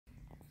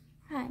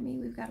Hi,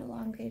 we've got a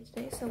long day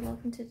today, so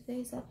welcome to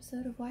today's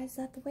episode of Why Is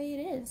That the Way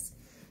It Is?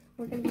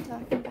 We're going to be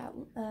talking about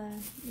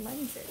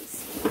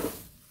lenses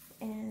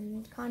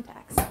and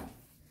contacts. If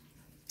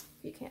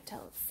you can't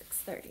tell, it's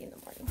 6:30 in the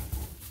morning.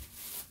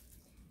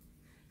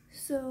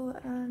 So,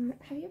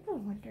 have you ever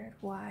wondered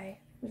why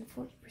when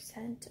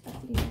 40%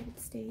 of the United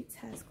States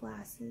has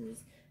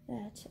glasses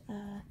that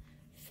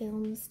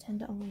films tend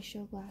to only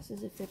show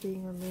glasses if they're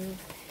being removed,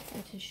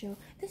 and to show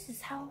this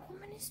is how a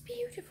woman is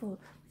beautiful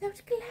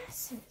without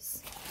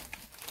glasses.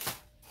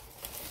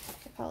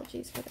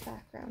 Apologies for the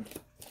background.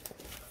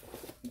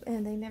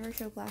 And they never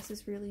show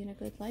glasses really in a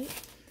good light.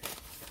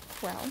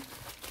 Well,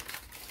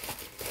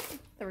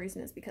 the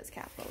reason is because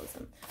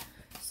capitalism.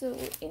 So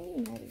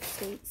in the United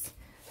States,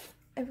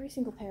 every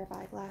single pair of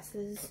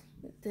eyeglasses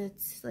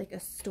that's like a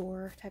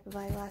store type of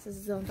eyeglasses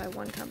is owned by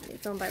one company.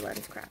 It's owned by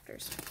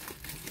LensCrafters.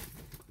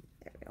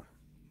 There we go.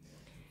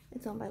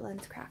 It's owned by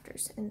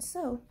LensCrafters. And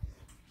so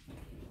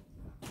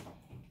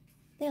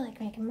they like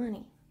making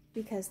money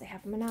because they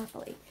have a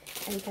monopoly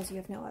and because you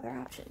have no other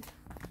option.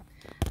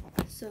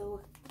 So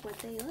what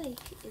they like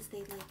is they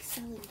like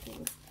selling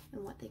things,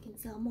 and what they can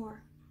sell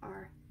more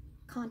are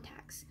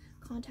contacts.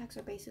 Contacts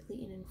are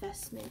basically an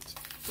investment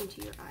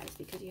into your eyes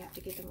because you have to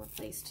get them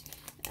replaced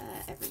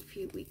every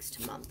few weeks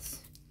to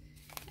months,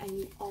 and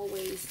you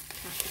always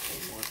have to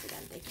pay more for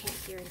them. They can't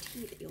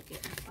guarantee that you'll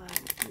get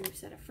a new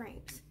set of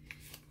frames.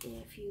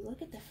 If you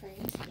look at the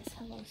frames, yes,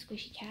 hello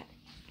squishy cat,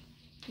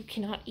 you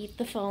cannot eat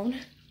the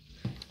phone.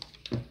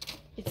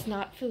 It's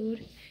not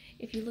food.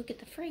 If you look at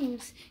the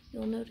frames,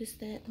 you'll notice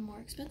that the more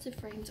expensive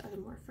frames are the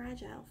more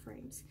fragile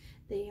frames.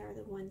 They are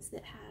the ones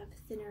that have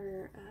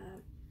thinner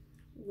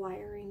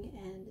wiring,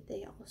 and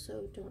they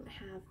also don't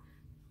have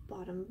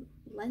bottom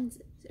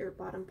lenses or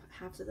bottom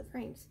halves of the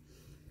frames.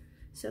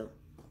 So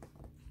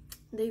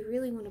they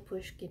really want to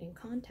push getting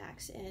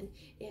contacts, and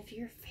if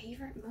your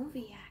favorite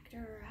movie actor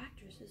or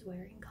actress is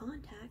wearing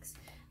contacts,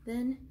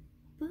 then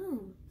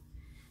boom,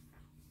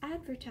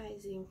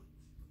 advertising.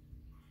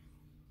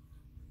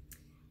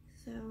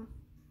 So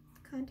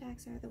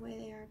contacts are the way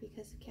they are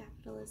because of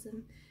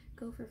capitalism.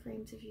 Go for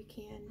frames if you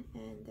can,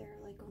 and there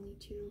are like only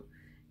 2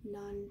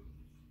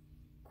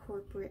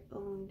 non-corporate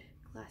owned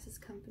glasses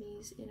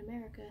companies in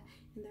America,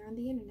 and they're on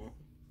the internet.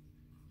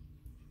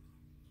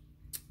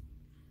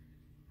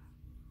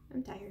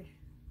 I'm tired.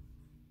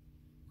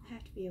 I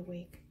have to be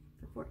awake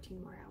for 14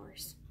 more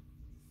hours.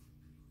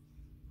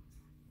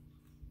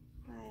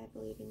 Bye, I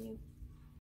believe in you.